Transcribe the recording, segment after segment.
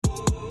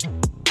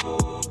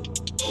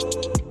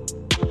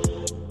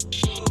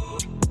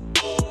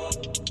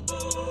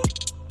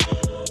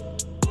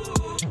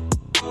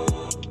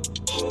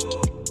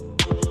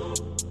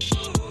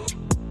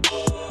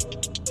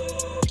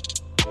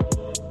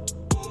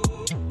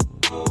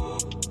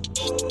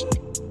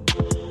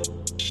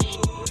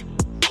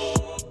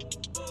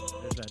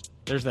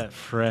There's that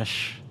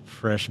fresh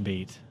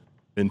beat.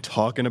 Been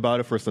talking about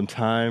it for some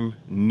time.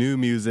 New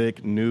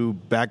music, new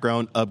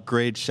background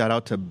upgrade. Shout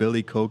out to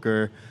Billy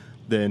Coker,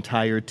 the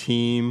entire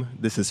team.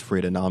 This is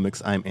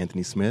Freightonomics. I'm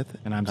Anthony Smith.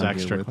 And I'm Zach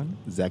Strickland.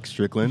 Zach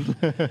Strickland.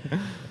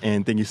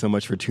 And thank you so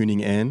much for tuning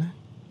in.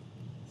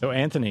 So,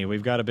 Anthony,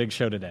 we've got a big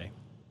show today.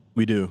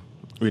 We do.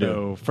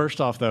 So, first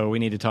off, though, we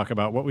need to talk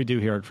about what we do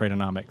here at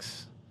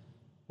Freightonomics.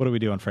 What do we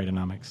do on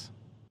Freightonomics?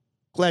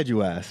 Glad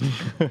you asked.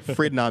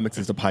 Freightonomics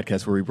is a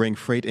podcast where we bring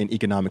freight and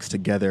economics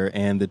together,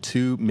 and the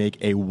two make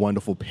a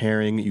wonderful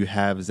pairing. You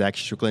have Zach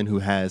Strickland, who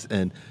has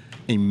an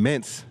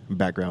immense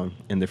background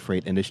in the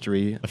freight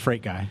industry. The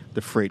freight guy.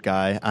 The freight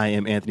guy. I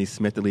am Anthony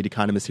Smith, the lead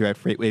economist here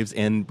at FreightWaves,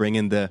 and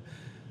bringing the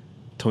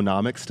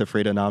tonomics to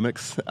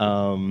Freightonomics.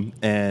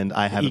 And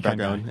I have a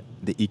background, guy.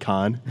 The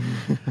econ.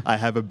 I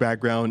have a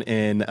background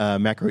in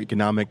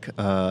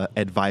macroeconomic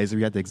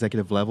advisory at the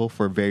executive level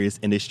for various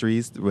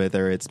industries,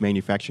 whether it's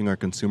manufacturing or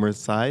consumer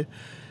side.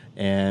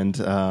 And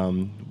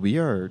we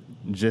are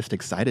just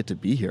excited to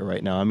be here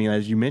right now. I mean,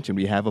 as you mentioned,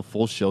 we have a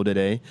full show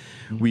today.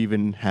 Mm-hmm. We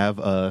even have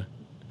a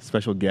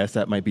special guest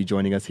that might be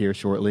joining us here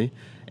shortly.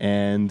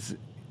 And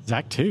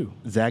Zach too.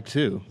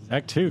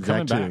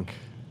 Coming back.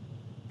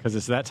 Because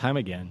it's that time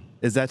again.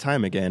 It's that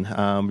time again.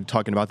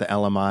 Talking about the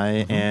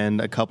LMI and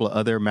a couple of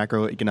other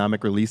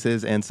macroeconomic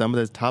releases and some of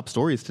the top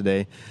stories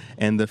today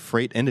in the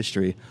freight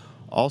industry.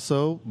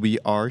 Also, we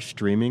are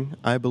streaming,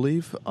 I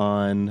believe,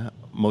 on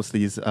most of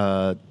these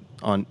on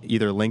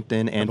either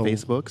LinkedIn and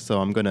Facebook.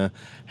 So I'm going to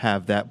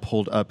have that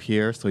pulled up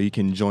here so you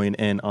can join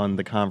in on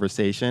the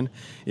conversation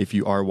if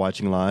you are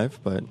watching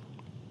live. But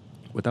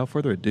without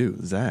further ado,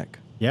 Zach.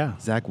 Yeah.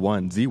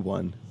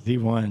 Z1.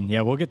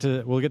 Yeah, we'll get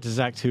to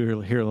Zach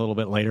too here a little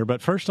bit later.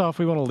 But first off,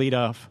 we want to lead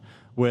off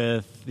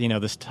with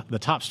the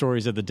top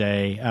stories of the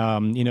day.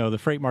 The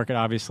freight market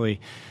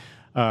obviously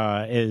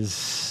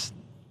is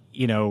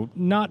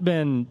not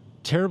been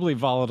terribly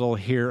volatile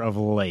here of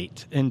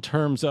late in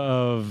terms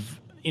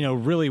of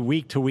really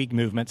week to week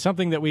movement.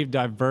 Something that we've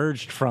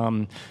diverged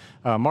from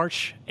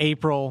March,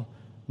 April,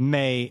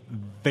 May,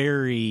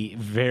 very,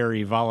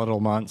 very volatile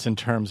months in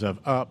terms of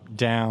up,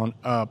 down,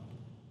 up.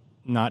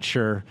 Not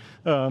sure.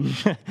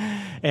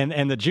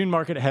 And the June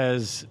market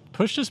has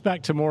pushed us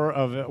back to more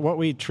of what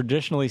we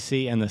traditionally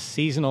see in the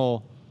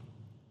seasonal,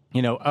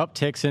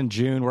 upticks in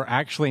June. We're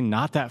actually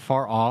not that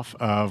far off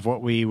of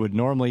what we would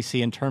normally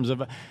see in terms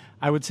of,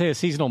 I would say, a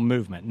seasonal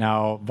movement.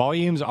 Now,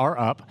 volumes are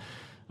up,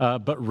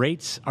 but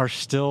rates are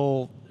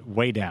still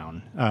way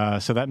down.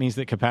 So that means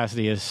that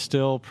capacity is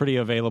still pretty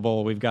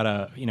available. We've got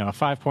a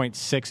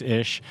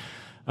 5.6-ish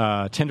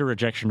tender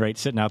rejection rate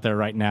sitting out there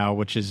right now,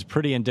 which is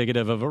pretty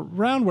indicative of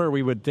around where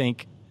we would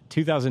think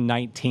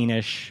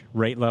 2019-ish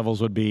rate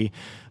levels would be,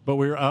 but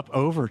we're up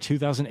over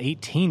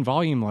 2018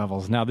 volume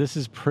levels. Now, this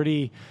is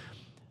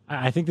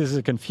I think this is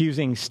a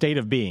confusing state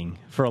of being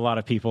for a lot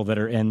of people that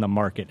are in the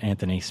market,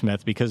 Anthony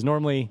Smith, because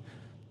normally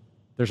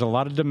there's a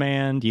lot of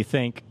demand. You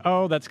think,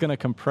 that's going to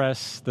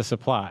compress the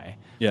supply.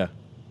 Yeah.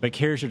 But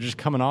carriers are just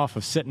coming off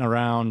of sitting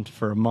around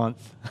for a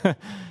month,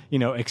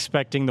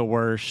 expecting the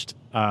worst.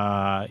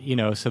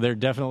 So they're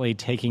definitely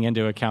taking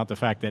into account the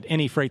fact that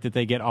any freight that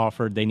they get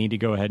offered, they need to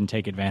go ahead and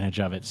take advantage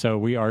of it. So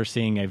we are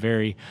seeing a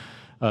very,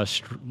 a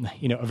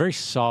very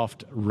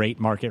soft rate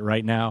market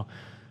right now.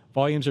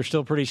 Volumes are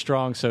still pretty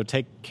strong, so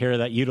take care of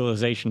that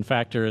utilization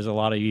factor, as a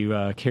lot of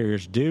you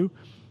carriers do.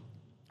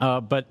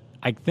 But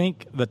I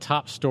think the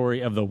top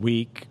story of the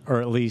week,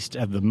 or at least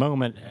at the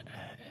moment,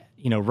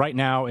 right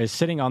now, is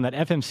sitting on that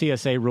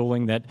FMCSA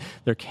ruling that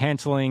they're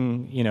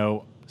canceling,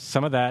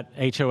 some of that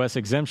HOS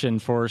exemption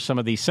for some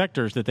of these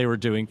sectors that they were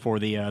doing for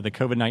the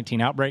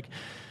COVID-19 outbreak.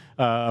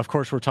 Of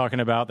course, we're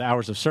talking about the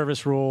hours of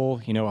service rule,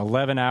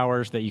 11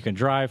 hours that you can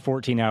drive,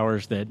 14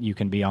 hours that you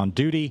can be on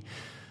duty.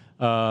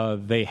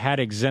 They had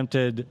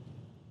exempted,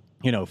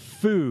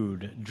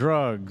 food,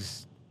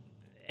 drugs,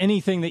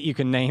 anything that you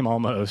can name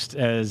almost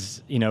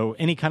as,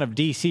 any kind of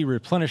DC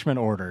replenishment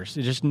orders.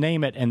 Just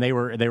name it, and they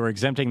were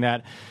exempting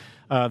that.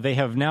 They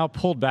have now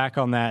pulled back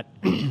on that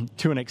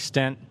to an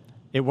extent.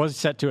 It was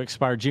set to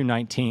expire June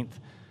 19th.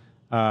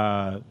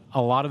 A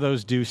lot of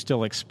those do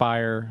still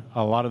expire.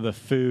 A lot of the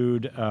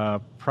food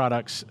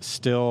products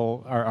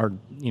still are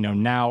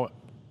now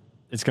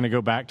it's going to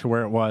go back to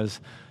where it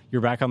was.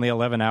 You're back on the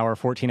 11-hour,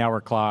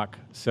 14-hour clock.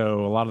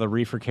 So a lot of the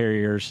reefer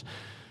carriers,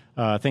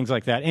 things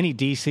like that, any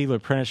DC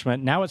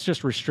replenishment, now it's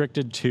just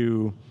restricted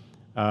to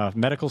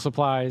medical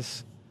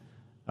supplies,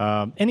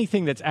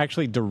 anything that's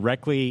actually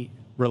directly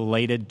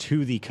related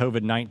to the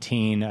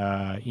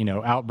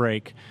COVID-19,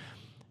 outbreak.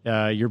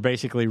 You're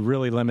basically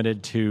really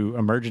limited to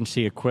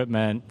emergency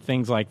equipment,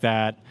 things like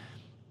that.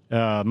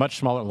 Much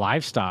smaller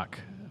livestock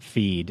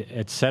feed,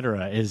 et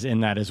cetera, is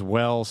in that as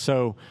well.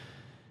 So,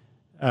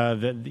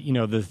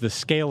 the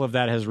scale of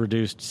that has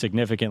reduced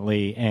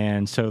significantly,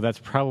 and so that's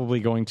probably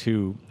going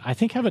to, I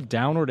think, have a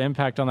downward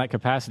impact on that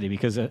capacity,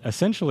 because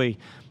essentially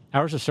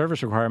hours of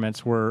service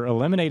requirements were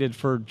eliminated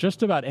for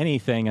just about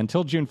anything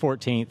until June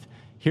 14th.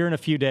 Here in a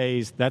few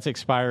days, that's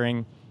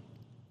expiring.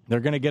 They're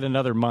going to get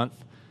another month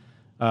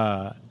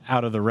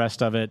out of the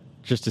rest of it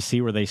just to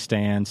see where they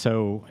stand.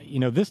 So,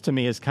 this to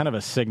me is kind of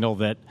a signal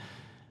that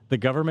the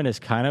government is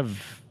kind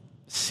of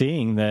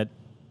seeing that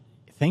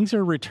things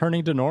are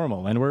returning to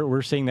normal, and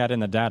we're seeing that in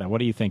the data. What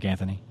do you think,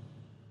 Anthony?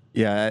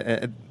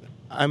 Yeah,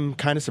 I'm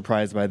kind of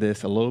surprised by this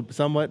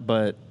somewhat,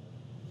 but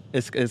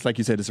it's like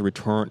you said, it's a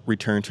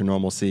return to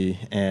normalcy,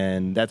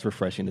 and that's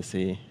refreshing to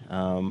see.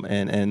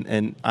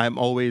 And I'm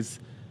always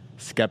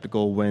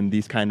skeptical when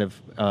these kind of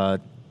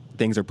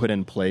things are put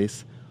in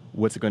place.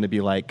 What's it going to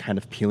be like kind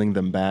of peeling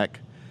them back,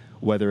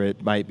 whether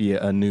it might be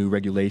a new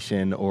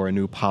regulation or a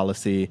new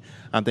policy.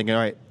 I'm thinking,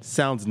 all right,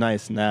 sounds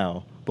nice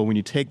now, but when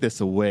you take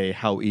this away,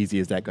 how easy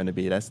is that going to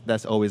be?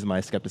 That's always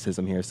my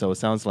skepticism here. So it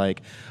sounds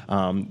like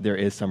there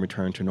is some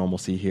return to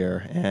normalcy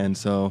here. And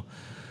so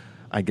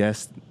I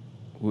guess,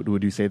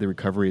 would you say the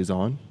recovery is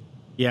on?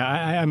 Yeah,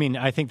 I mean,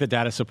 I think the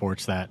data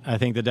supports that. I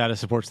think the data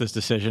supports this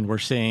decision. We're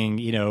seeing,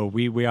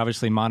 we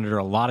obviously monitor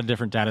a lot of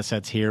different data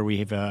sets here. We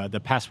have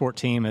the Passport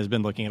team has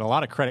been looking at a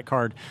lot of credit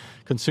card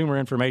consumer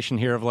information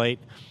here of late.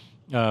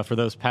 For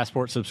those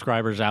Passport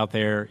subscribers out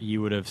there,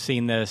 you would have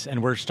seen this.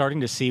 And we're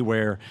starting to see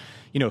where,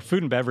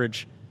 food and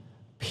beverage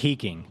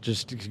peaking,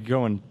 just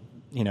going,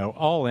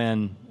 all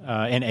in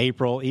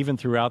April, even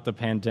throughout the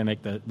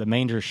pandemic, the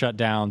major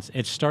shutdowns.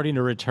 It's starting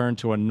to return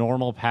to a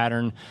normal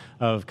pattern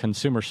of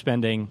consumer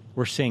spending.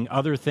 We're seeing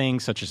other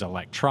things such as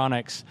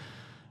electronics.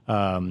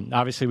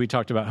 Obviously, we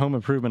talked about home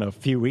improvement a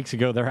few weeks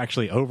ago. They're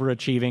actually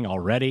overachieving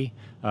already,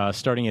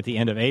 starting at the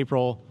end of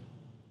April.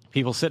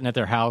 People sitting at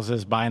their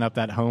houses, buying up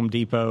that Home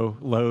Depot,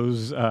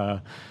 Lowe's,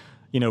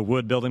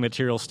 wood building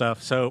material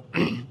stuff. So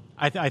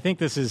I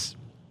think it's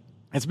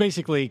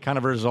basically kind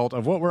of a result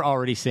of what we're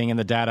already seeing in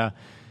the data.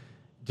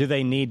 Do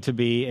they need to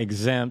be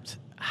exempt?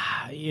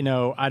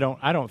 I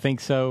don't think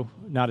so.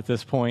 Not at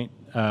this point.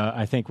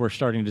 I think we're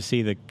starting to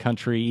see the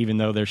country, even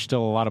though there's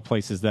still a lot of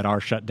places that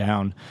are shut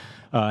down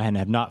and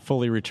have not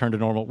fully returned to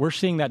normal. We're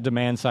seeing that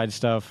demand side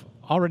stuff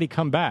already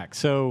come back.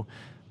 So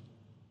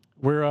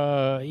we're,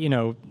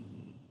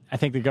 I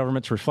think the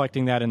government's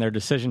reflecting that in their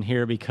decision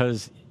here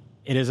because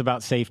it is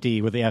about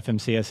safety with the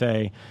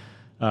FMCSA.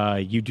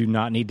 You do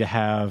not need to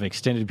have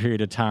extended period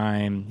of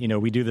time.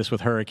 We do this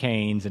with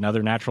hurricanes and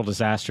other natural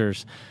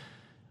disasters.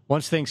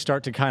 Once things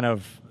start to kind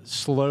of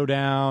slow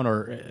down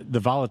or the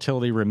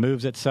volatility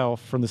removes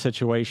itself from the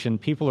situation,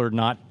 people are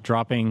not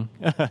dropping,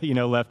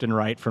 left and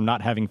right from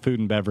not having food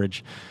and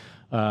beverage.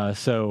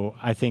 So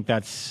I think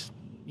that's,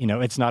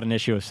 it's not an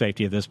issue of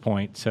safety at this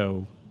point.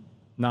 So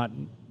not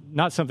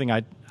something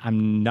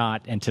I'm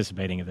not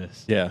anticipating of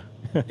this. Yeah,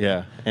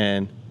 yeah.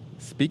 And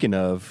speaking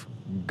of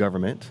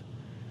government.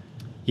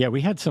 Yeah,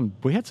 we had some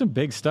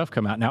big stuff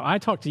come out. Now, I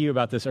talked to you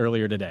about this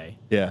earlier today.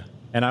 Yeah.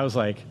 And I was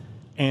like,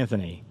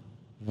 Anthony,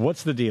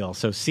 what's the deal?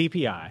 So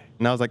CPI.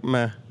 And I was like,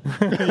 meh.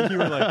 You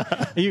were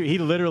like, he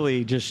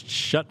literally just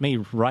shut me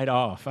right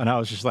off. And I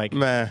was just like,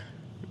 meh.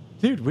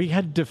 Dude, we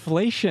had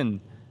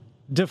deflation.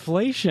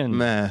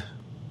 Meh.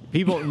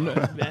 People,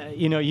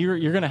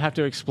 you're going to have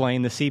to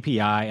explain the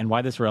CPI and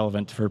why this is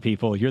relevant for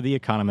people. You're the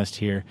economist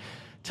here.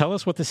 Tell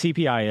us what the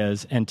CPI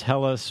is and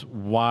tell us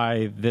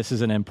why this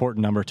is an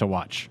important number to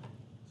watch.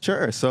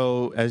 Sure.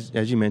 So as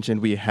you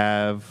mentioned, we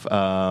have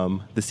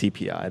the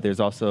CPI. There's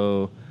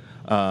also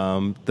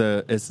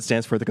it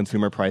stands for the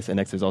Consumer Price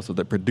Index. There's also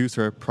the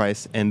Producer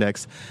Price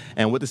Index.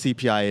 And what the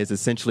CPI is,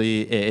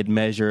 essentially, it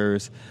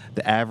measures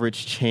the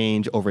average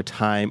change over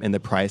time in the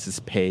prices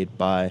paid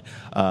by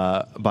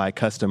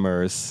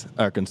customers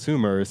or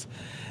consumers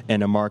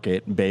in a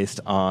market based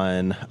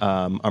on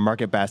a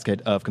market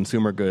basket of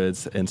consumer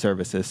goods and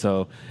services.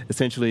 So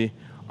essentially,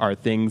 are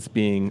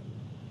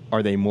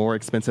they more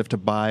expensive to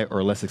buy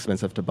or less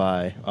expensive to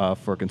buy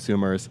for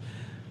consumers?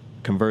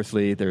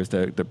 Conversely, there's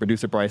the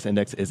Producer Price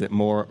Index. Is it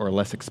more or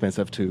less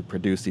expensive to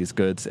produce these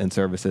goods and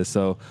services?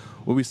 So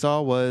what we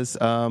saw was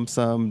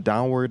some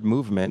downward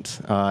movement,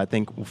 I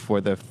think,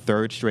 for the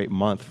third straight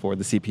month for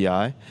the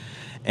CPI.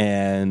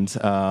 And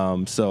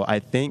so I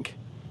think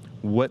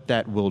what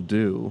that will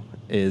do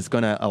is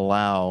going to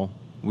allow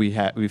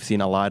we've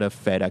seen a lot of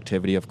Fed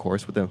activity, of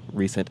course, with the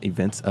recent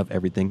events of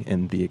everything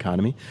in the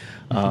economy.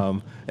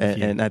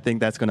 And I think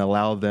that's going to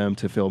allow them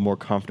to feel more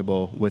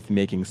comfortable with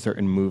making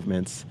certain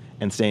movements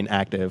and staying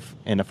active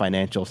in a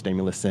financial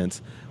stimulus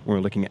sense when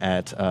we're looking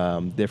at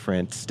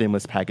different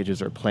stimulus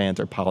packages or plans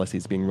or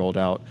policies being rolled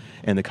out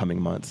in the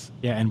coming months.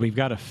 Yeah, and we've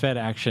got a Fed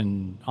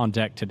action on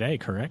deck today,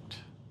 correct?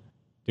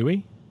 Do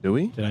we?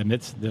 Did I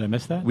miss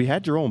that? We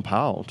had Jerome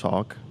Powell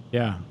talk.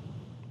 Yeah.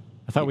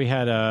 I thought we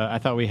had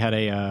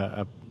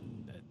a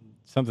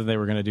something they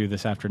were going to do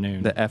this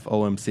afternoon. The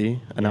FOMC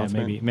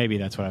announcement? Yeah, maybe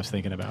that's what I was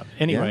thinking about.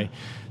 Anyway,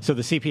 So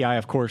the CPI,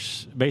 of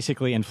course,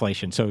 basically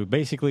inflation. So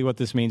basically what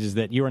this means is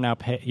that you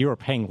are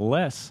paying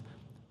less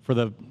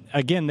for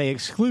again, they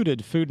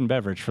excluded food and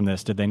beverage from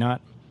this, did they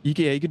not? You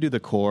could do the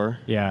core.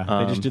 Yeah,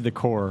 they just did the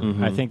core.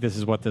 Mm-hmm. I think this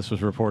is what this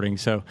was reporting.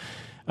 So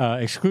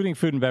excluding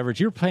food and beverage,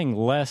 you're paying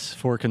less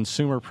for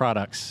consumer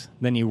products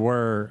than you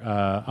were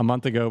a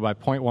month ago by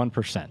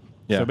 0.1%.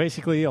 Yeah. So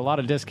basically a lot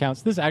of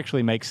discounts. This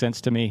actually makes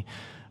sense to me.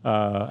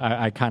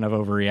 I kind of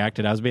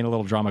overreacted. I was being a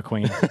little drama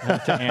queen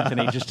to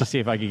Anthony just to see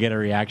if I could get a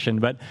reaction.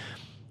 But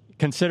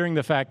considering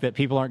the fact that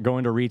people aren't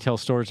going to retail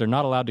stores, they're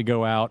not allowed to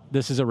go out,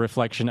 this is a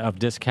reflection of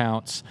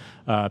discounts,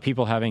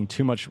 people having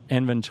too much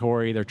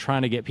inventory. They're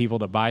trying to get people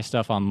to buy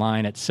stuff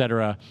online, et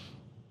cetera.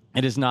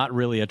 It is not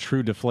really a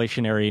true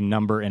deflationary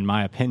number, in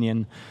my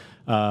opinion,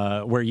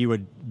 where you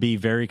would be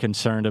very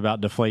concerned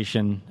about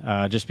deflation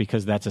just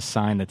because that's a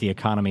sign that the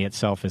economy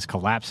itself is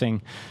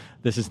collapsing.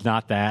 This is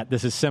not that.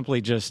 This is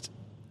simply just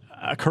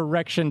a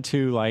correction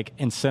to like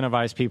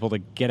incentivize people to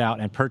get out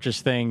and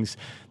purchase things.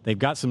 They've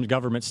got some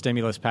government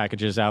stimulus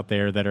packages out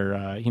there that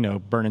are,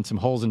 burning some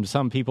holes in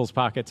some people's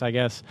pockets, I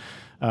guess.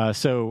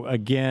 So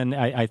again,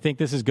 I think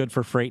this is good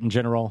for freight in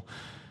general.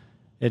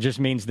 It just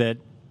means that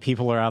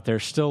people are out there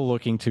still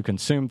looking to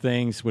consume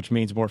things, which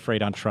means more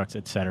freight on trucks,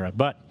 et cetera.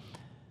 But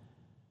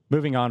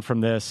moving on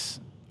from this,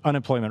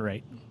 unemployment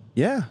rate.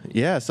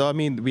 Yeah. So, I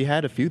mean, we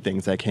had a few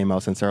things that came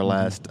out since our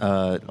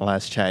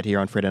last chat here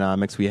on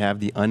Freightonomics. We have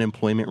the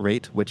unemployment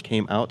rate, which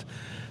came out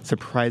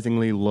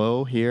surprisingly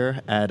low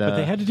here at... But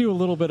they had to do a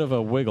little bit of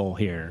a wiggle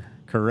here,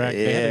 correct?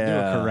 Yeah. They had to do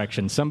a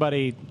correction.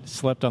 Somebody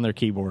slept on their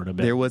keyboard a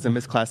bit. There was a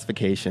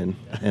misclassification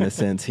in a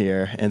sense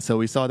here. And so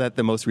we saw that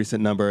the most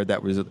recent number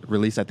that was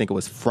released, I think it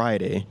was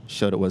Friday,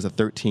 showed it was a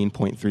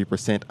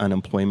 13.3%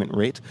 unemployment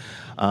rate.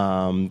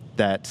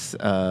 That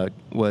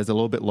was a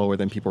little bit lower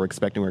than people were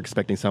expecting. We were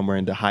expecting somewhere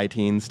in the high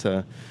teens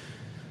to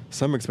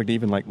some were expecting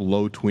even like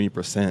low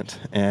 20%.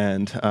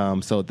 And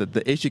so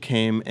the issue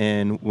came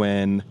in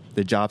when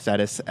the job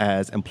status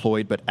as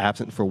employed but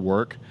absent for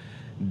work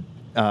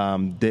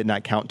did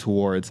not count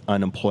towards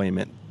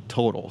unemployment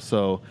total.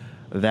 So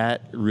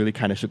that really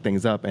kind of shook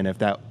things up. And if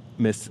that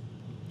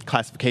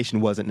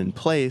misclassification wasn't in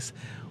place,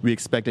 we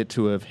expected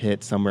to have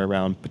hit somewhere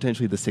around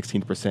potentially the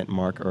 16%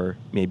 mark or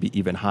maybe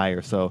even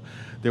higher. So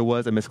there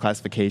was a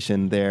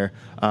misclassification there.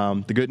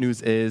 The good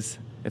news is,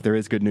 if there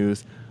is good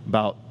news,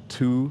 about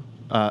 3/4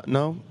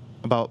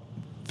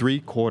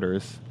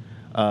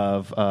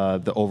 of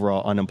the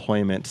overall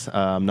unemployment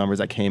numbers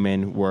that came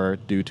in were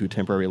due to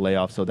temporary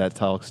layoffs. So that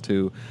talks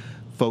to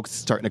folks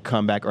starting to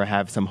come back or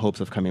have some hopes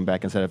of coming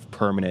back instead of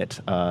permanent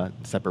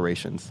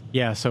separations.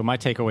 Yeah, so my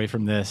takeaway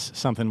from this,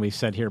 something we've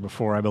said here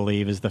before, I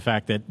believe, is the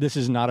fact that this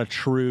is not a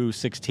true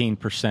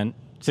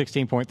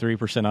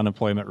 16.3%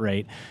 unemployment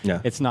rate. Yeah.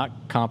 It's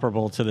not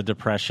comparable to the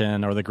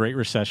Depression or the Great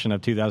Recession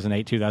of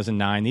 2008,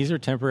 2009. These are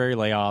temporary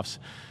layoffs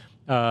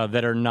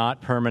that are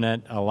not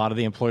permanent. A lot of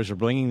the employers are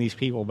bringing these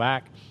people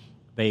back.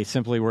 They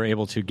simply were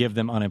able to give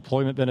them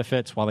unemployment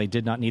benefits while they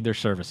did not need their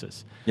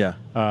services. Yeah.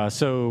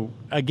 So,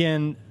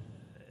 again,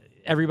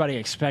 everybody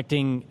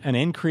expecting an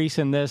increase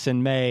in this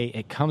in May.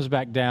 It comes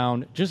back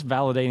down, just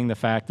validating the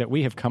fact that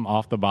we have come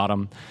off the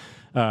bottom,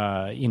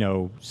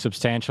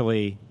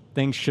 substantially.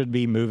 Things should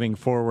be moving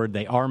forward.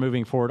 They are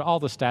moving forward. All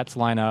the stats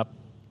line up,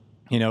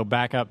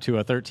 back up to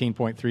a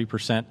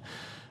 13.3%,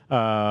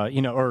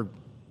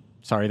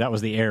 sorry, that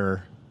was the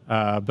error.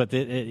 But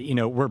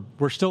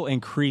we're still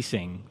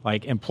increasing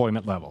like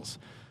employment levels.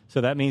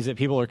 So that means that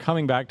people are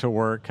coming back to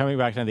work, coming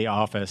back into the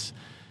office.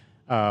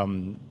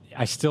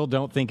 I still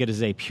don't think it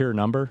is a pure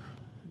number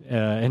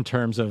in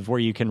terms of where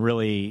you can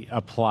really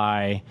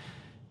apply,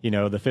 the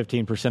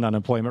 15%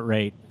 unemployment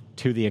rate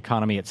to the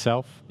economy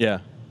itself. Yeah.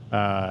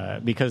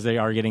 Because they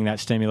are getting that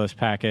stimulus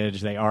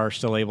package. They are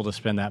still able to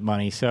spend that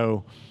money.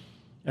 So,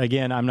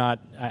 again,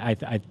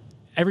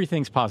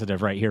 everything's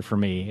positive right here for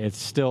me. It's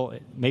still,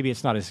 maybe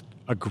it's not as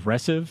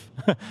aggressive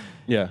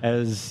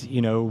as,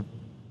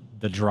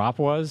 the drop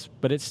was,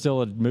 but it's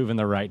still a move in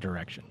the right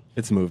direction.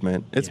 It's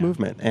movement.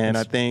 And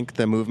I think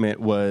the movement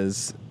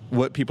was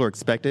what people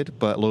expected,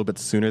 but a little bit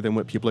sooner than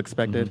what people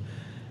expected.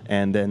 Mm-hmm.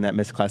 And then that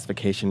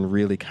misclassification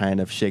really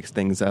kind of shakes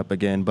things up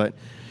again. But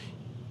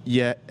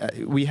yeah,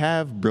 we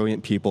have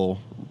brilliant people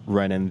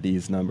running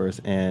these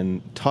numbers,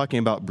 and talking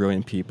about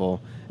brilliant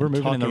people. We're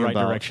moving in the right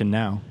direction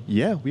now.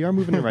 Yeah, we are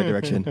moving in the right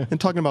direction. And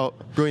talking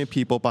about brilliant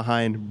people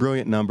behind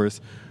brilliant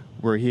numbers,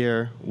 we're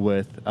here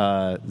with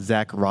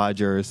Zach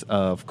Rogers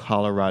of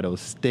Colorado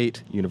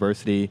State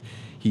University.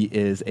 He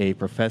is a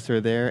professor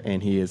there,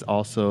 and he is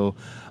also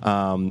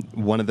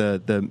one of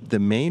the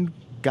main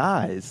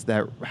guys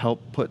that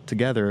helped put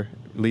together,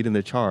 leading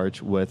the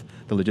charge with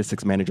the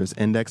Logistics Managers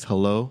Index.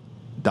 Hello,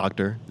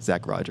 Dr.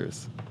 Zach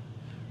Rogers.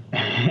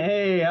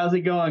 Hey, how's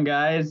it going,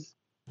 guys?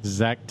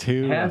 Zach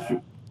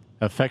 2,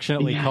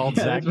 affectionately called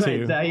Zach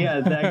 2. Right.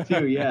 Yeah, Zach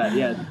 2.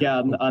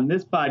 Yeah. On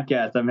this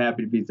podcast, I'm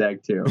happy to be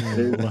Zach 2.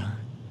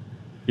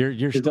 You're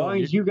as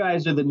long as you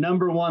guys are the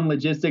number one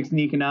logistics and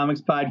economics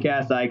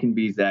podcast, I can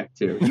be Zach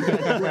 2. You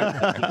guys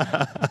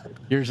are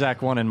You're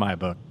Zach 1 in my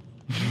book.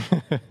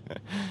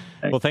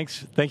 Well,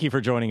 thank you for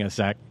joining us,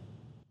 Zach.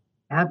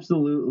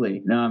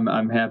 Absolutely. No,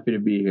 I'm happy to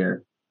be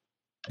here.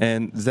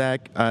 And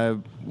Zach,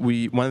 one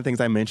of the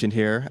things I mentioned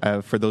here,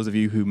 for those of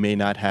you who may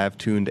not have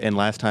tuned in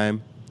last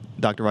time,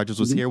 Dr. Rogers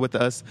was here with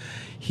us.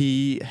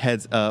 He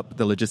heads up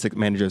the Logistics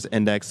Managers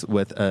Index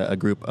with a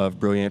group of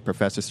brilliant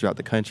professors throughout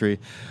the country.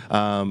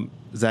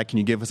 Zach, can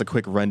you give us a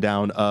quick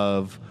rundown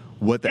of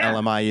what the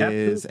LMI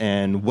is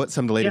and what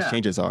some of the latest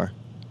changes are?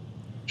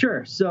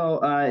 Sure.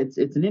 So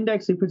it's an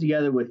index they put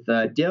together with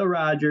Dale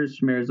Rogers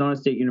from Arizona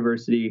State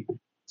University,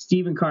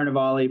 Stephen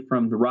Carnevale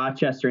from the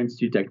Rochester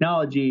Institute of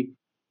Technology,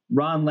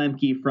 Ron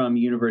Lemke from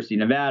University of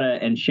Nevada,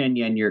 and Shen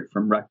Yenyurt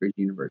from Rutgers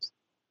University.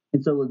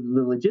 And so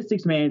the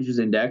Logistics Managers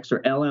Index, or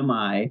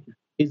LMI,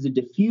 is a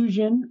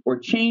diffusion or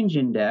change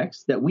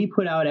index that we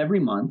put out every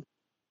month.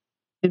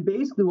 And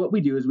basically what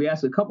we do is we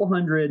ask a couple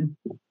hundred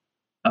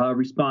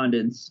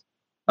respondents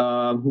who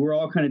are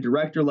all kind of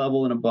director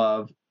level and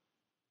above,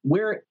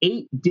 where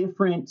 8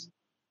 different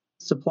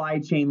supply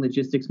chain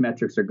logistics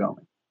metrics are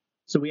going.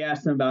 So we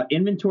ask them about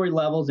inventory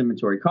levels,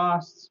 inventory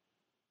costs,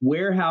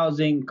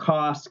 warehousing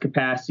costs,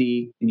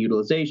 capacity, and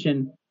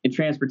utilization, and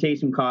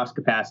transportation cost,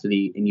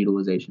 capacity, and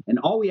utilization. And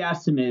all we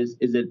ask them is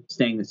it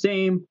staying the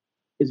same?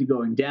 Is it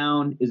going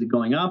down? Is it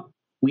going up?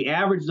 We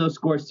average those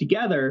scores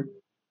together,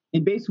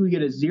 and basically we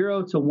get a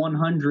 0 to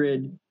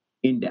 100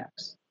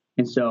 index.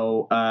 And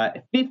so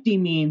 50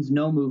 means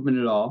no movement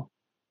at all.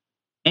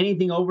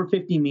 Anything over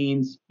 50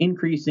 means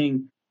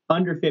increasing.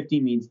 Under 50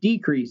 means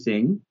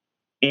decreasing.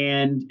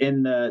 And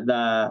in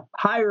the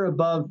higher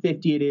above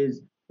 50 it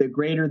is, the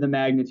greater the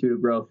magnitude of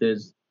growth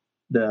is.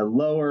 The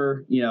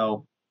lower,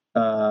 below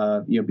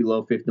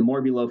 50, the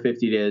more below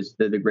 50 it is,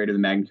 the greater the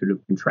magnitude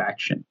of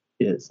contraction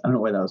is. I don't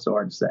know why that was so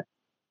hard to say.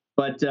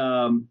 But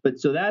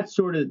so that's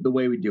sort of the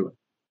way we do it.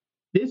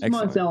 This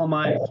month's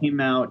LMI came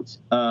out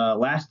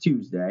last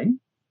Tuesday.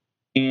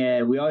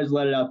 And we always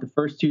let it out the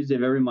first Tuesday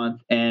of every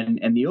month. And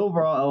the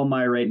overall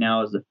LMI right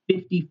now is a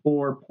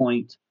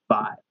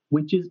 54.5,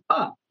 which is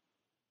up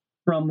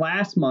from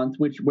last month,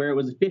 where it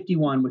was a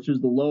 51, which was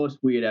the lowest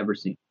we had ever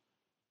seen.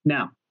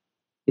 Now,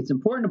 it's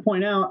important to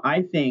point out,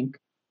 I think,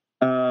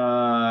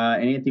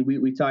 and Anthony,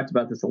 we talked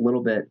about this a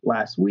little bit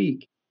last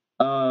week.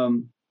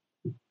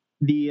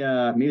 Maybe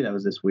that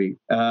was this week.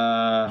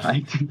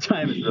 I think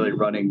time is really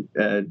running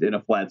in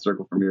a flat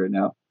circle for me right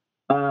now.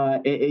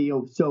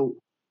 So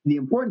the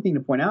important thing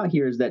to point out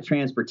here is that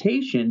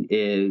transportation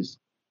is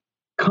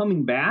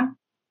coming back,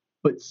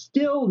 but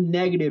still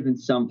negative in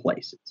some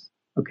places.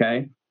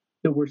 Okay.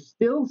 So we're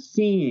still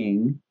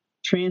seeing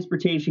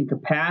transportation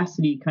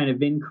capacity kind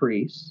of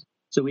increase.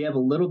 So we have a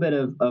little bit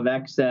of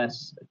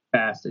excess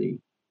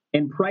capacity,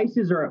 and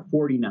prices are at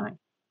 49,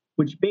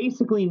 which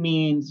basically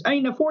means,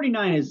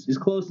 49 is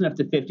close enough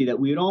to 50 that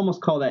we would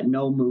almost call that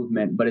no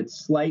movement, but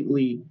it's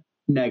slightly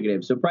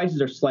negative. So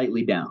prices are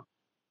slightly down.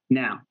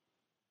 Now,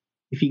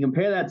 if you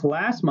compare that to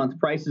last month,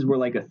 prices were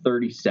like a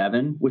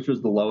 37, which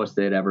was the lowest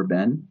they had ever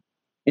been.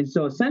 And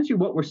so essentially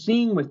what we're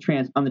seeing with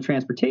on the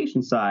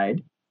transportation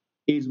side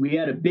is we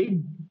had a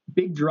big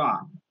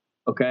drop.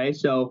 Okay.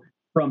 So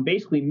from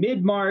basically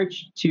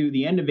mid-March to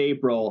the end of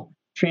April,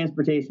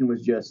 transportation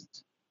was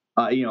just,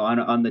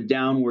 on the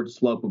downward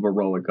slope of a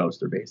roller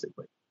coaster,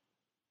 basically.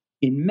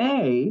 In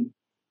May,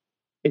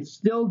 it's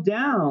still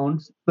down,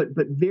 but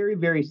very,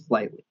 very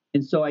slightly.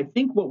 And so I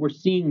think what we're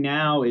seeing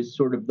now is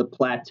sort of the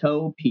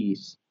plateau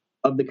piece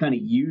of the kind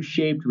of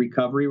U-shaped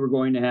recovery we're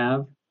going to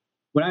have.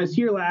 When I was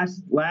here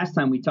last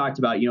time, we talked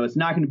about, it's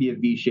not going to be a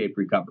V-shaped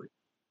recovery.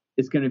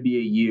 It's going to be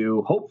a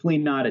U, hopefully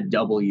not a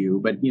W,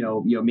 but,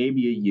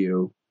 maybe a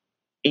U.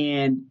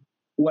 And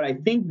what I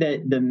think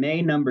that the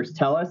May numbers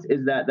tell us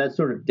is that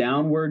sort of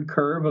downward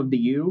curve of the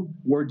U,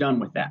 we're done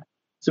with that.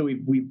 So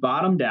we've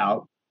bottomed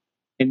out,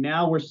 and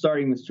now we're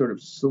starting this sort of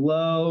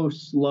slow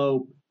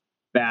slope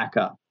back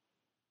up.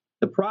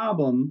 The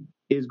problem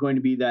is going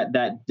to be that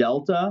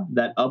delta,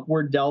 that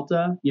upward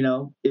delta,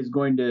 is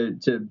going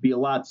to be a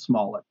lot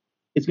smaller.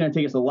 It's going to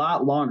take us a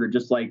lot longer,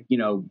 just like,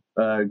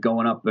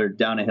 going up or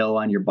down a hill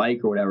on your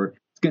bike or whatever.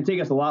 It's going to take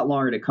us a lot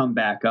longer to come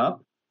back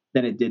up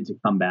than it did to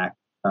come back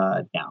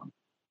down.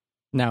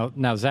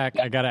 Now, Zach,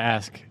 I got to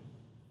ask.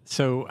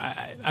 So,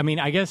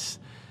 I guess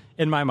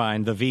in my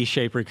mind, the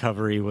V-shaped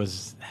recovery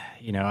was,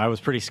 I was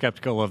pretty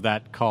skeptical of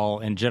that call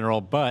in general,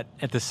 but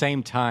at the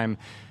same time,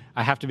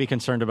 I have to be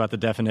concerned about the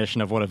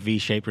definition of what a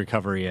V-shaped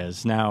recovery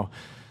is. Now,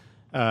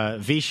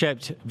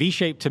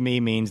 V-shaped to me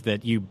means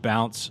that you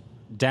bounce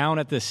down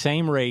at the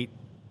same rate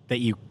that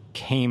you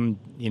came,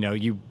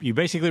 you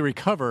basically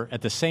recover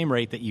at the same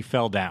rate that you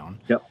fell down.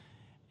 Yep.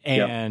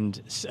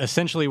 And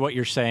essentially what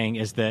you're saying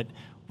is that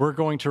we're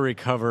going to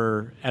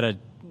recover at a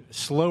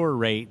slower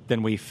rate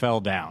than we fell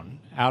down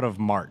out of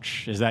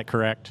March. Is that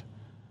correct?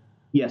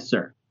 Yes,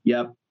 sir.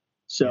 Yep.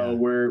 So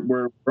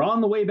we're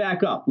on the way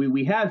back up.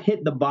 We have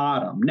hit the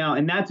bottom now,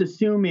 and that's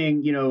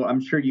assuming,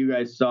 I'm sure you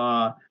guys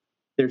saw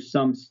there's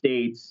some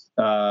states,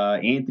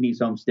 Anthony's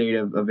home state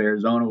of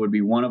Arizona would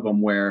be one of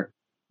them, where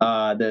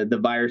the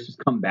virus has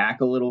come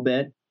back a little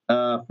bit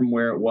from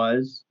where it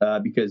was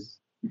because,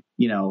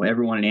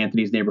 everyone in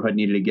Anthony's neighborhood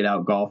needed to get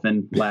out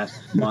golfing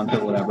last month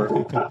or whatever.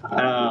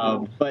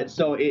 But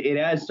so it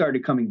has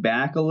started coming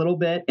back a little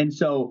bit. And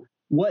so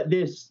what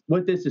this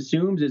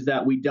assumes is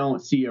that we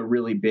don't see a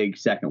really big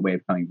second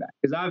wave coming back,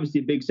 because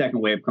obviously a big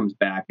second wave comes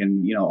back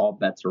and, all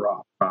bets are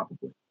off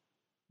probably.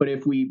 But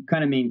if we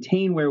kind of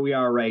maintain where we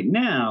are right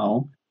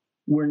now,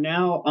 we're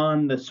now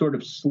on the sort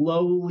of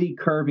slowly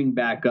curving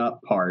back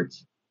up part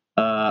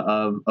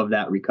of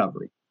that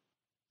recovery.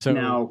 So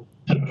now,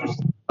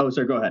 Oh,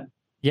 sorry, go ahead.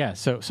 Yeah,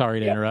 so sorry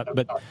to interrupt,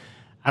 but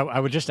I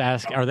would just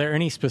ask, are there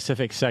any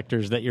specific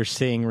sectors that you're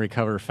seeing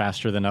recover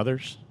faster than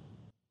others?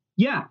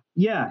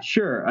 Yeah,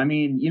 sure. I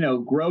mean,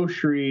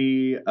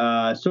 grocery,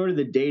 sort of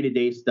the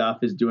day-to-day stuff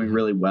is doing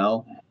really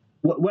well.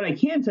 What I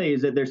can tell you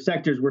is that there's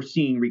sectors we're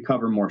seeing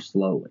recover more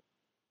slowly.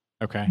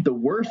 Okay. The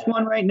worst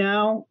one right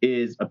now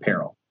is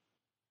apparel.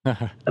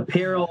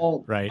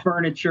 Apparel, right.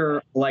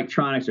 Furniture,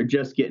 electronics are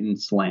just getting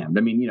slammed.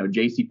 I mean,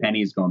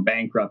 JCPenney's going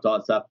bankrupt, all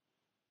that stuff.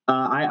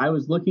 I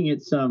was looking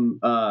at some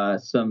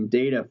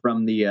data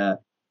from the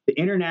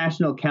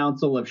International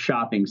Council of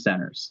Shopping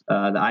Centers,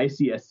 the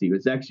ICSC.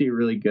 It's actually a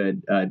really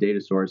good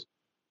data source.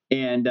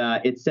 And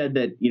it said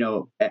that,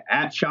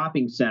 at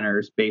shopping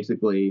centers,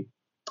 basically,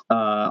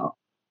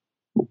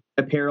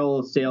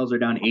 apparel sales are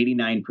down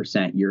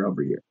 89% year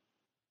over year.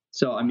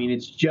 So, I mean,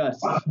 it's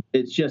just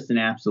an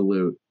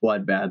absolute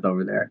bloodbath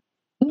over there.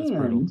 That's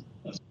brutal.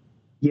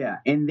 Yeah,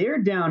 and they're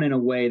down in a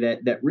way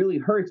that really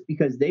hurts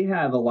because they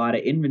have a lot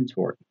of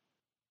inventory.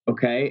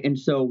 Okay, and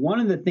so one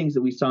of the things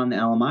that we saw in the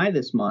LMI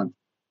this month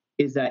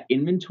is that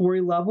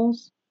inventory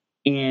levels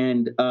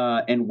and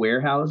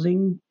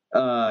warehousing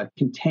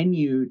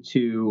continue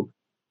to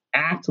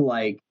act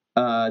like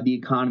the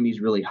economy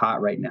is really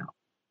hot right now.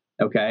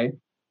 Okay,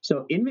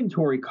 so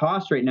inventory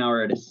costs right now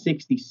are at a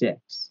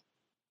 66.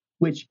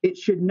 Which it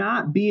should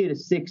not be at a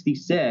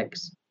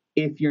 66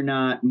 if you're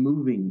not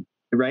moving,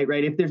 right?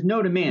 If there's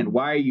no demand,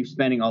 why are you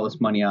spending all this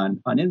money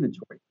on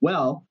inventory?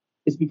 Well,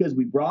 it's because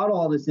we brought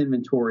all this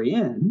inventory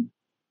in,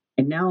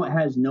 and now it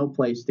has no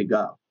place to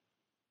go.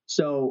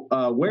 So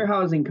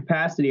warehousing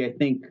capacity, I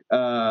think,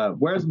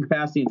 warehousing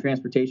capacity and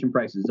transportation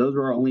prices, those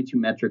were our only two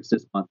metrics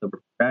this month that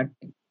we're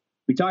tracking.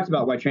 We talked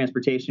about why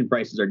transportation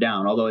prices are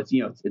down, although it's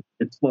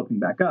sloping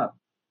back up.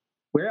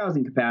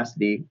 Warehousing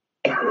capacity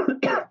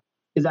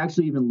is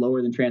actually even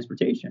lower than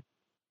transportation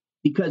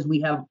because we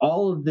have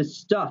all of this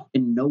stuff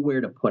and nowhere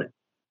to put it.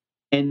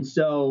 And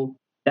so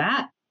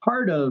that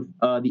part of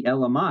the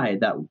LMI,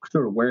 that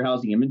sort of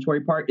warehousing inventory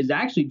part, is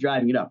actually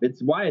driving it up.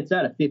 It's why it's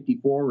at a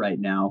 54 right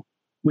now,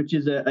 which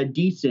is a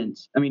decent,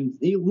 I mean,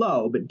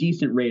 low, but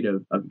decent rate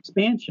of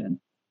expansion.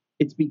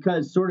 It's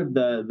because sort of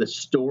the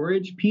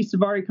storage piece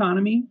of our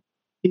economy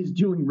is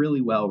doing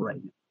really well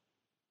right now.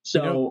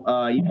 So,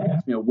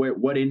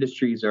 what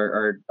industries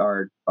are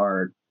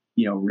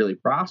really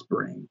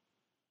prospering?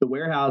 The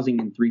warehousing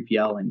and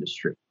 3PL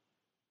industry,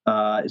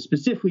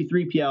 specifically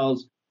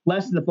 3PLs,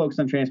 less of the focus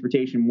on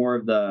transportation, more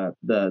of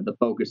the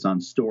focus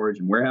on storage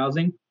and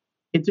warehousing.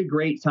 It's a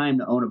great time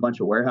to own a bunch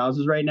of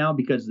warehouses right now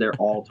because they're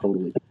all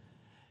totally.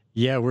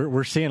 Yeah,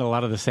 we're seeing a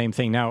lot of the same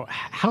thing now.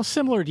 How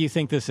similar do you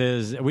think this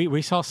is?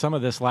 We saw some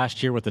of this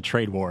last year with the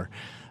trade war.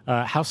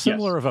 How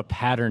similar of a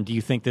pattern do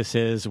you think this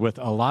is with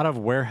a lot of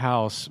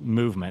warehouse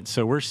movement?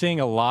 So we're seeing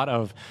a lot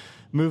of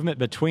movement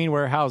between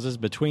warehouses,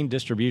 between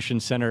distribution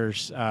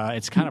centers.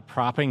 It's kind of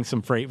propping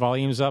some freight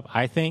volumes up,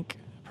 I think,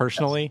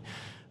 personally.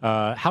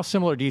 How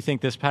similar do you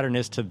think this pattern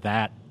is to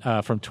that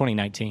from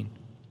 2019?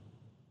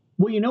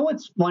 Well,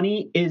 what's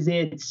funny is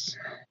it's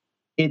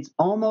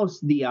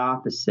almost the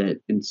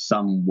opposite in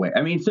some way.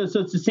 I mean, so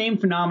it's the same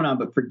phenomenon,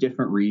 but for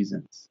different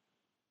reasons.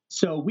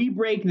 So we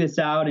break this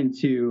out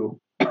into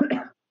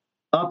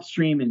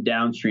upstream and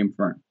downstream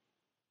firms.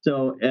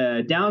 So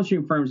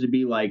downstream firms would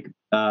be like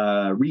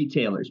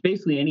retailers,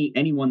 basically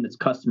anyone that's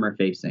customer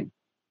facing.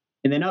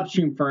 And then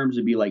upstream firms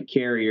would be like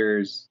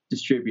carriers,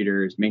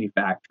 distributors,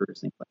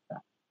 manufacturers, things like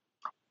that.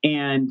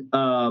 And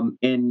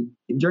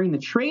during the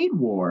trade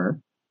war,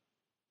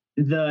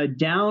 the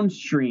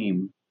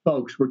downstream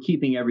folks were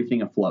keeping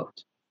everything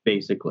afloat,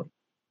 basically.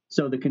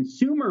 So the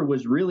consumer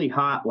was really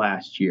hot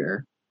last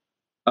year,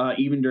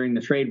 even during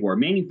the trade war.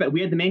 We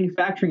had the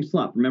manufacturing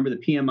slump. Remember, the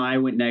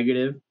PMI went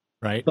negative,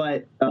 right?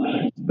 But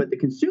the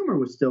consumer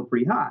was still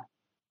pretty hot.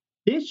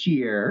 This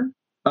year,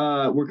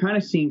 we're kind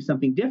of seeing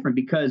something different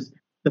because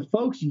the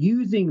folks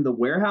using the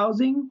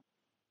warehousing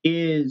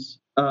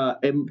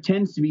it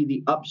tends to be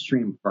the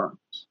upstream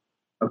firms.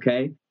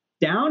 Okay,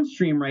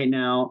 downstream right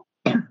now,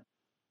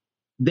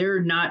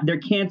 they're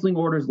canceling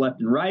orders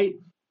left and right.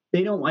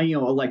 They don't,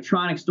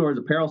 electronic stores,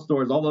 apparel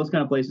stores, all those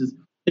kind of places.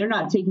 They're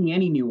not taking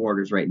any new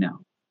orders right now.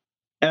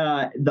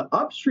 The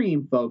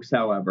upstream folks,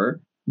 however,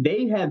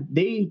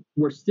 they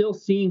were still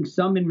seeing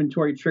some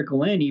inventory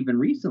trickle in even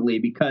recently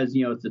because,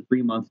 it's a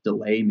 3-month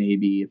delay,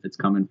 maybe if it's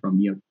coming from,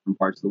 different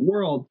parts of the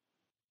world.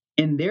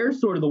 And they're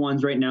sort of the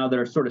ones right now that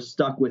are sort of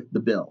stuck with the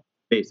bill,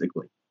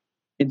 basically.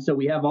 And so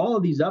we have all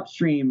of these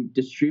upstream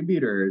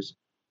distributors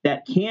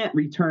that can't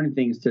return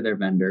things to their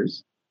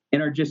vendors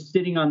and are just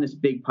sitting on this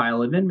big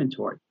pile of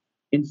inventory.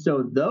 And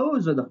so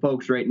those are the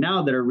folks right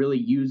now that are really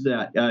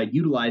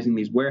utilizing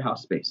these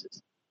warehouse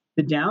spaces.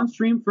 The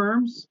downstream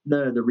firms,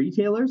 the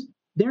retailers,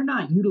 they're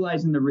not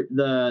utilizing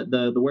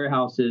the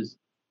warehouses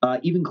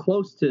even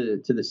close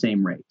to the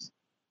same rates.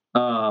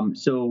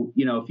 So,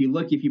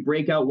 if you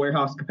break out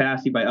warehouse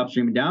capacity by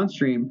upstream and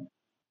downstream,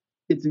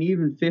 it's an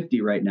even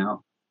 50 right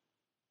now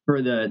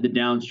for the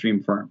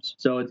downstream firms.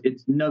 So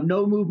it's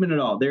no movement at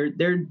all. They've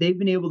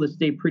been able to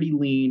stay pretty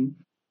lean.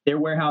 Their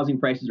warehousing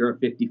prices are at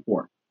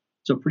 54.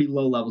 So pretty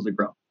low levels of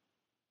growth.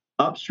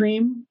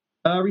 Upstream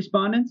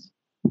respondents,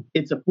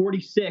 it's a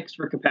 46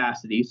 for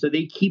capacity. So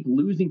they keep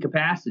losing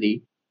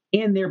capacity,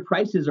 and their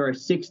prices are a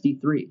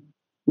 63,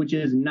 which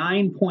is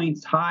 9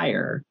 points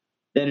higher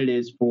than it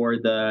is for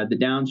the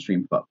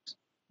downstream folks.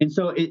 And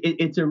so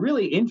it's a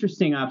really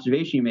interesting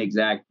observation you make,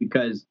 Zach,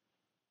 because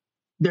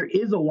there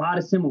is a lot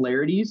of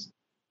similarities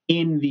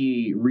in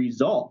the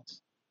results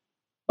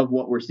of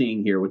what we're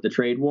seeing here with the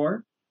trade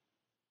war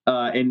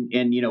and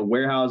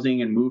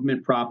warehousing and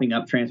movement propping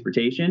up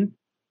transportation.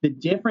 The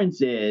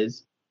difference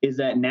is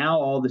that now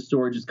all the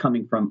storage is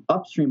coming from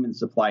upstream in the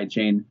supply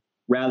chain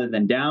rather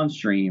than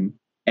downstream.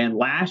 And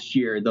last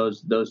year,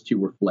 those two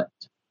were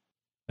flipped.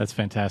 That's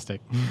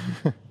fantastic.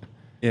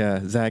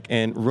 Yeah, Zach,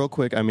 and real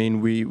quick, I mean,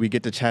 we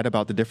get to chat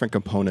about the different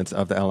components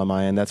of the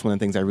LMI, and that's one of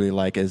the things I really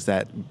like is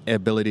that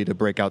ability to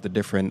break out the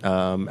different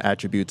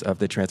attributes of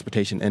the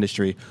transportation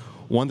industry.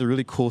 One of the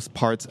really cool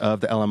parts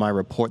of the LMI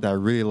report that I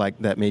really like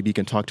that maybe you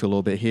can talk to a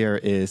little bit here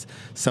is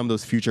some of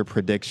those future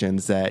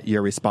predictions that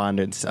your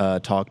respondents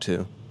talk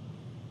to.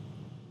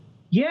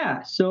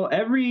 Yeah, so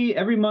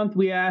every month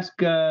we ask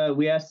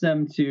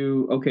them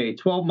to, okay,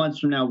 12 months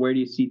from now, where do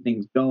you see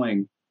things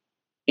going?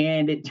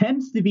 And it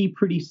tends to be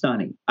pretty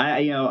sunny.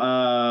 I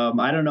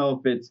don't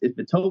know if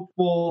it's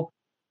hopeful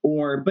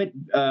or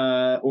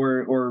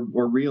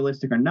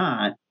realistic or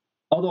not.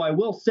 Although I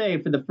will say,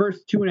 for the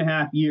first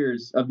 2.5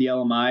 years of the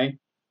LMI,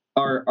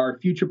 our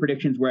future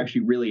predictions were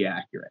actually really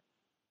accurate.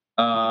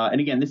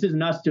 And again, this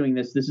isn't us doing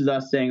this. This is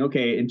us saying,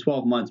 okay, in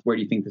 12 months, where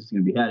do you think this is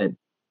going to be headed?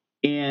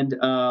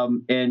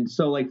 And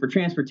so, like, for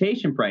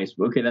transportation price,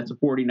 okay, that's a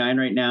 49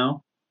 right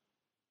now.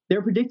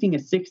 They're predicting a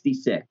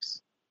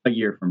 66 a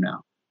year from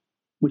now,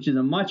 which is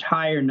a much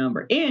higher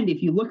number. And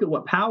if you look at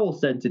what Powell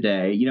said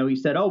today, he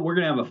said, oh, we're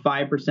going to have a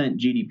 5%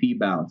 GDP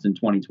bounce in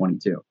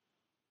 2022.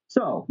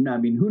 So, I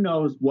mean, who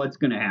knows what's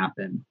going to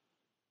happen?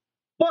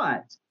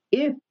 But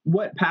if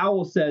what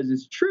Powell says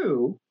is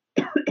true,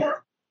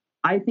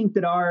 I think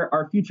that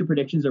our future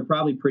predictions are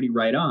probably pretty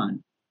right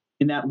on,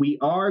 in that we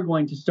are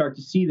going to start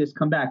to see this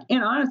come back.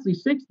 And honestly,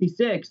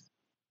 66,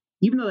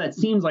 even though that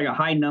seems like a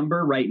high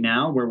number right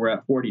now, where we're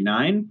at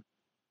 49,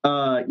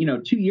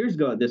 2 years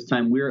ago at this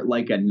time, we were at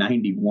like a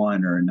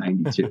 91 or a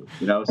 92,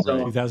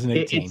 so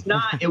 2018.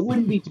 It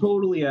wouldn't be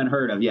totally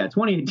unheard of. Yeah,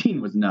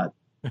 2018 was nuts.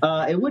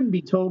 It wouldn't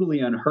be totally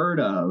unheard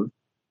of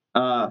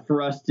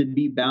for us to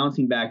be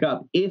bouncing back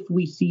up if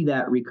we see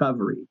that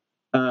recovery,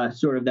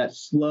 sort of that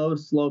slow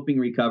sloping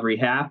recovery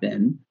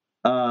happen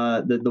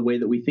the way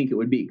that we think it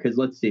would be. Because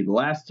let's see, the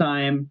last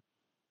time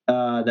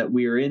that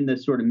we were in the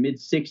sort of mid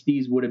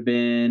 60s would have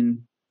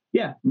been,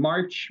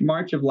 March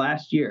of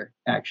last year,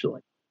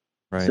 actually.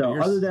 Right. So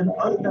other than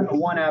the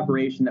one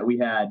aberration that we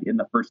had in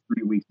the first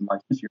 3 weeks of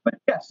March this year, but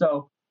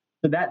so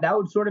that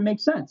would sort of make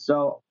sense.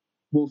 So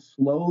we'll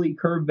slowly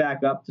curve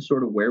back up to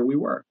sort of where we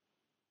were.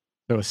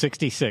 So a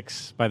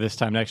 66 by this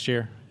time next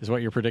year is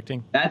what you're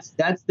predicting? That's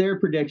their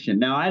prediction.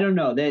 Now, I don't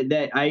know.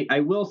 I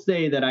will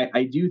say that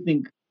I do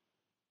think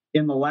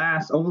over the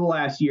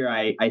last year,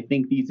 I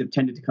think these have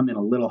tended to come in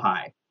a little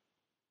high.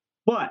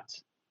 But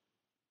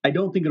I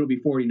don't think it'll be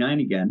 49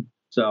 again.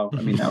 So,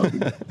 I mean, that would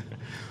be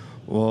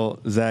Well,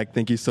 Zach,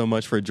 thank you so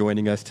much for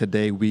joining us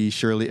today. We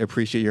surely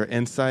appreciate your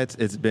insights.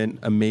 It's been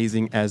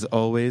amazing as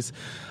always.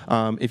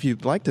 If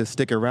you'd like to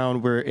stick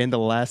around, we're in the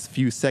last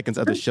few seconds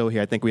of the show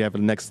here. I think we have the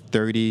next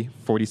 30,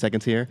 40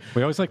 seconds here.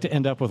 We always like to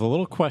end up with a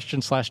little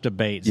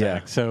question/debate,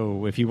 Zach. Yeah.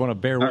 So if you want to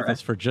bear with us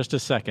for just a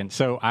second.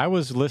 So I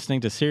was listening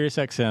to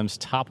SiriusXM's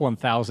top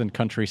 1,000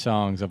 country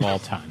songs of all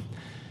time.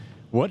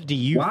 What do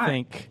you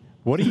think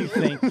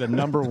the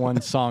number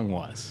one song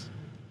was?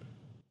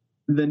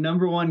 The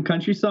number one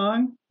country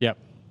song? Yep.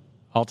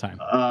 All time.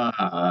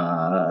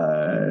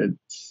 I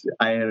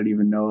don't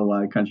even know a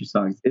lot of country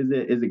songs.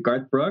 Is it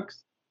Garth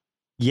Brooks?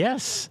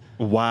 Yes.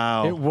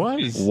 Wow. It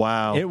was.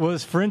 Wow. It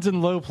was Friends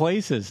in Low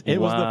Places. It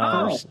was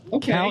the first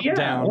countdown.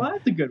 Yeah. Well,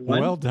 that's a good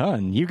one. Well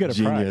done. You get a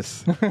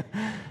Genius. prize.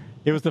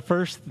 It was the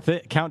first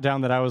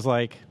countdown that I was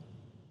like,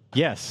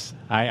 yes,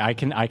 I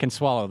can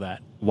swallow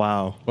that.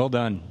 Wow. Well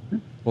done.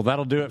 Well,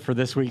 that'll do it for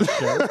this week's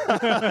show.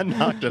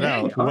 Knocked it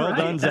out. Well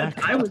done,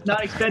 Zach. I was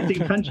not expecting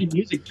country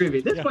music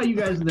trivia. That's why you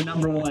guys are the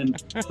number one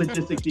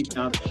statistics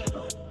economics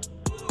show.